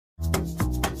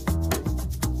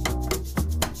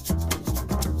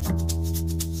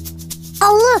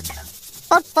Oh, look!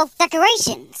 Boat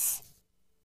decorations.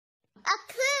 A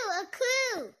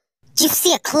clue! Do you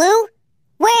see a clue?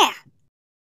 Where?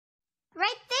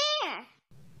 Right there!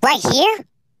 Right here?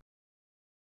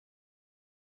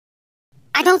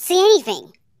 I don't see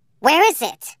anything. Where is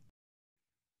it?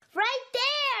 Right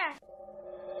there!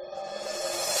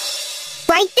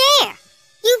 Right there!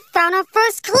 You found our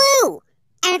first clue!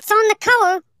 And it's on the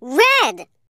color red!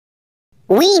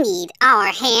 We need our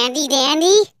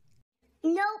handy-dandy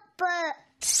notebook,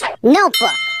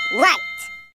 right.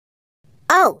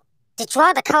 Oh, to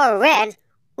draw the color red,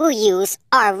 we'll use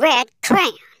our red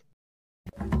crayon.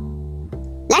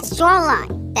 Let's draw a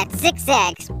line that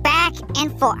zigzags back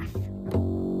and forth.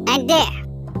 And there,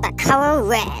 the color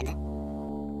red.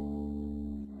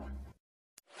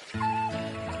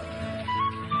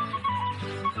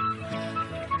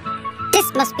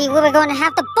 This must be where we're going to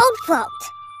have the boat float.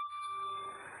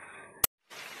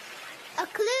 A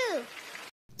clue!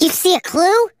 You see a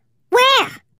clue? Where?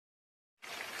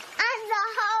 On the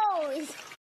hose!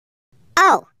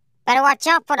 Oh, better watch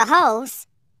out for the hose.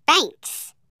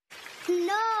 Thanks.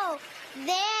 No,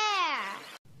 there!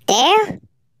 There?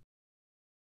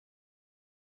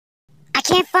 I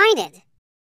can't find it.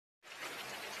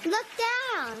 Look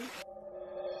down!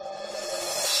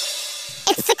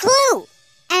 It's the clue!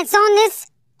 And it's on this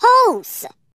hose.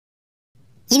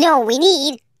 You know what we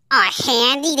need? Our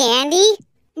handy-dandy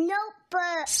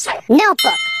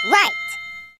notebook, right.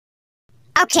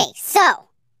 Okay, so,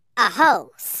 a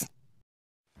hose.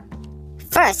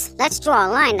 First, let's draw a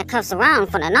line that curves around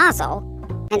from the nozzle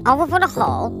and over for the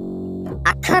hole,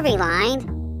 a curvy line,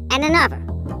 and another.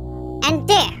 And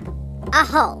there, a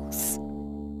hose.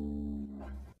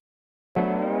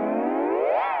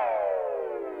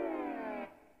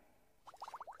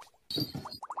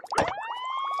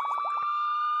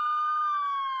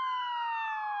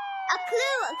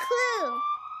 A clue!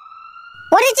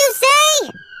 What did you say? A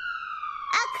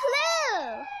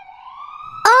clue!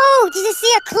 Oh, did you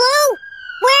see a clue?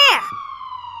 Where?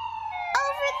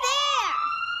 Over there!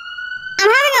 I'm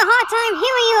having a hard time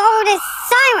hearing you over this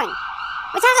siren,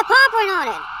 which has a popper on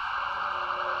it.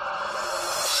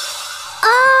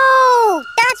 Oh,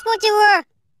 that's what you were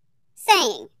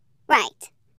saying.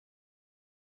 Right.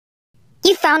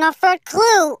 You found our third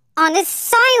clue on this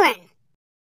siren.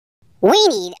 We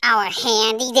need our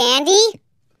handy-dandy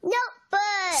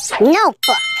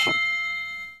notebook.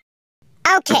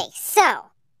 Okay, so,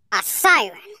 a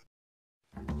siren.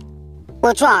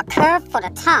 We'll draw a curve for the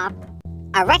top,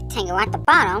 a rectangle at the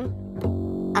bottom,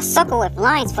 a circle with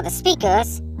lines for the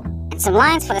speakers, and some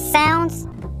lines for the sounds,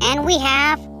 and we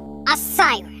have a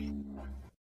siren.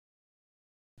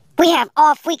 We have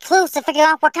all 3 clues to figure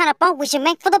out what kind of boat we should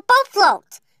make for the boat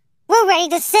float. We're ready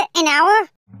to sit in our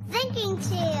Thinking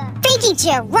chair! thinking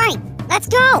chair, right. Let's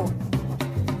go.